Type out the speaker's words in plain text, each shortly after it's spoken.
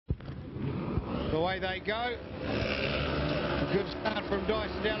away they go. Good start from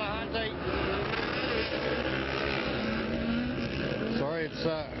Dyson Delahunty. Sorry,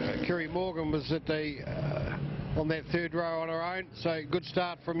 it's Kerry Morgan was at the on that third row on her own. So good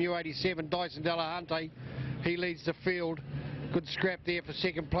start from U87 Dyson Delahunty. He leads the field. Good scrap there for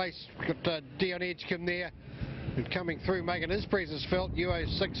second place. Got Dion Edgecombe there. And coming through, making his presence felt,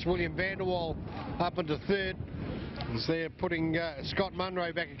 U06 William Vanderwall up into third. He's there putting Scott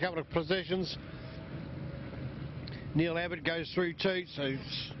Munro back a couple of positions. Neil Abbott goes through too, so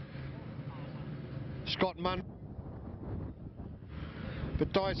Scott Munro.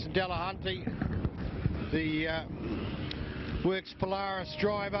 But Dyson Delahunty, the Works Polaris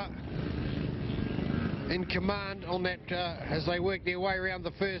driver, in command on that as they work their way around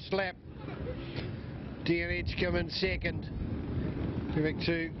the first lap. Dion Edgecombe in second. Giving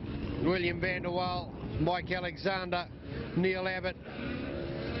to William Vanderwall, Mike Alexander, Neil Abbott,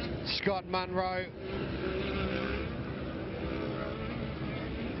 Scott Munro.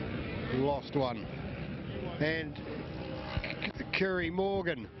 Lost one. And Kerry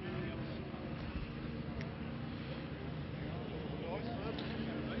Morgan.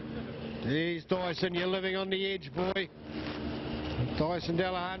 There's Dyson, you're living on the edge, boy. Dyson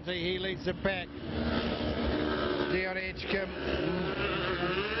Delahunty, he leads the pack. Dion Edgecombe,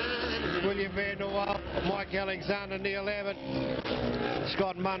 William Vanderwall, Mike Alexander, Neil Abbott,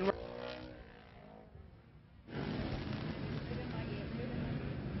 Scott Munro.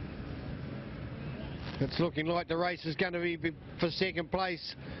 It's looking like the race is going to be for second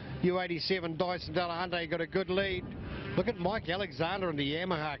place. U87 Dyson Delahunty got a good lead. Look at Mike Alexander and the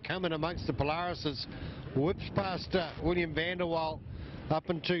Yamaha coming amongst the Polarises. Whips past William Vanderwall up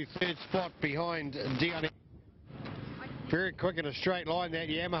into third spot behind Dion. Very quick in a straight line, that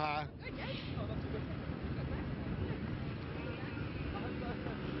Yamaha.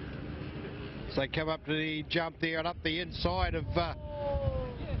 So they come up to the jump there and up the inside of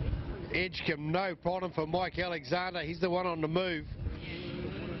Edgecombe. No problem for Mike Alexander. He's the one on the move.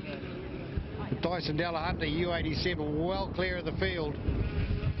 Dyson Delahunty, U87, well clear of the field.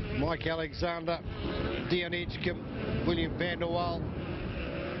 Mike Alexander, Dion Edgecombe, William Vanderwall,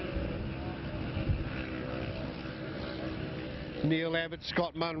 Neil Abbott,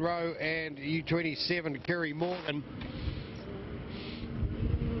 Scott Munro, and U27 Kerry Morgan.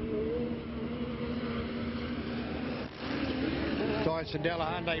 Dyson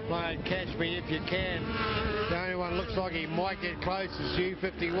Delahunty playing Catch Me If You Can. The only one looks like he might get close is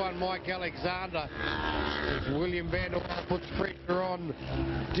U51 Mike Alexander. If William Vanderwall puts pressure on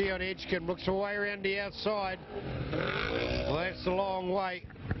Dion Edgecombe, looks away around the outside. Well, that's a long way.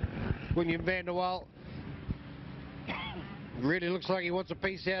 William Vanderwall really looks like he wants a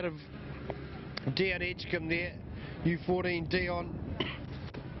piece out of Dion Edgecombe there. U14 Dion.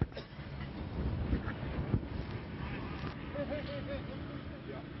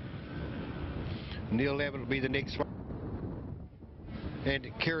 Neil Abbott will be the next one.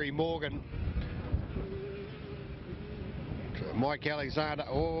 And Kerry Morgan. Mike Alexander,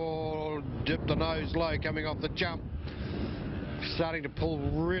 dipped the nose low coming off the jump. Starting to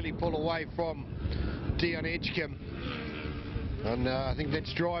really pull away from Dion Edgecombe. And I think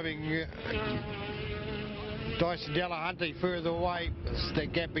that's driving Dyson Delahunty further away. The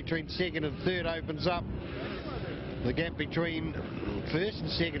gap between second and third opens up. The gap between first and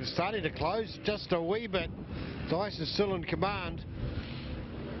second is starting to close just a wee bit. Dyson's still in command.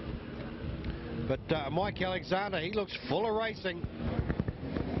 But Mike Alexander, he looks full of racing.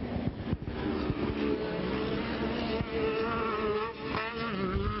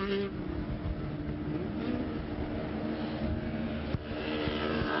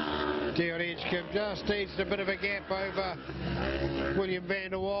 Dion Edgecombe just needs a bit of a gap over William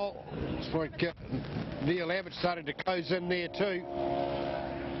Vanderwall. It's like Neil Abbott starting to close in there too.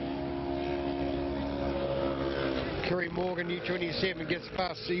 Kerry Morgan, U27, gets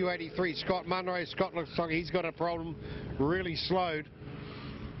past the U83 Scott Munro. Scott looks like he's got a problem, really slowed.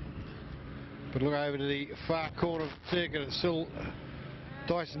 But look over to the far corner of the circuit, it's still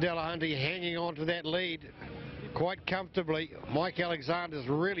Dyson Delahunty hanging on to that lead quite comfortably. Mike Alexander's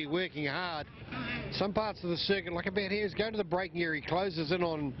really working hard. Some parts of the circuit, like about here, is going to the braking area. He closes in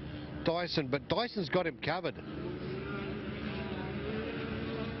on Dyson, but Dyson's got him covered.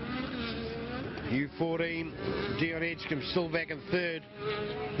 U14, Dion Edgecombe still back in third.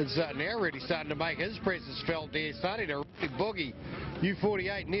 It's now really starting to make his presence felt there, starting to really boogie.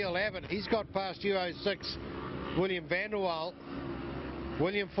 U48, Neil Abbott, he's got past U06, William Vanderwall.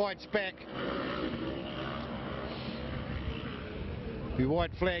 William fights back. The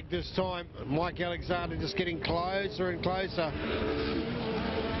white flag this time. Mike Alexander just getting closer and closer.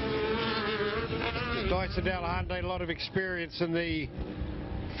 Dyson Delahunty, a lot of experience in the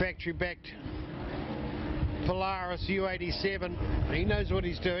factory-backed Polaris U87. He knows what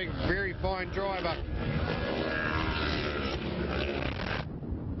he's doing. Very fine driver.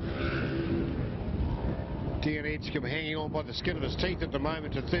 Dean Edgecombe hanging on by the skin of his teeth at the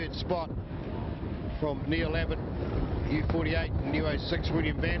moment to third spot from Neil Abbott, U48, and U06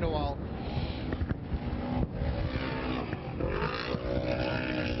 William Vanderwaal.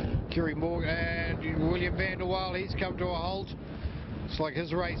 Kerry Morgan and William Vanderwaal, he's come to a halt. It's like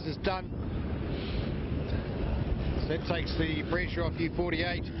his race is done. So that takes the pressure off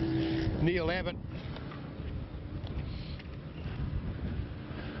U48, Neil Abbott.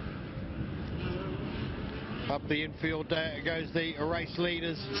 Up the infield goes the race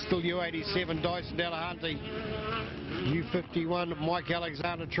leaders. Still U87, Dyson Delahunty. U51, Mike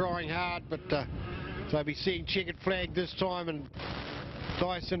Alexander trying hard, but they'll be seeing checkered flag this time, and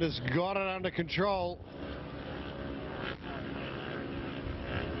Dyson has got it under control.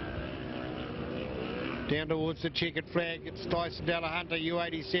 Down towards the checkered flag, it's Dyson Delahunty,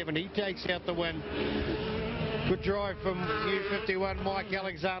 U87. He takes out the win. Good drive from U51, Mike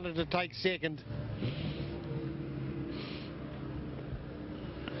Alexander to take second.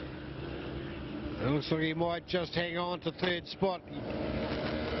 It looks like he might just hang on to third spot.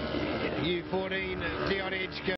 U14, Dion Edgecombe.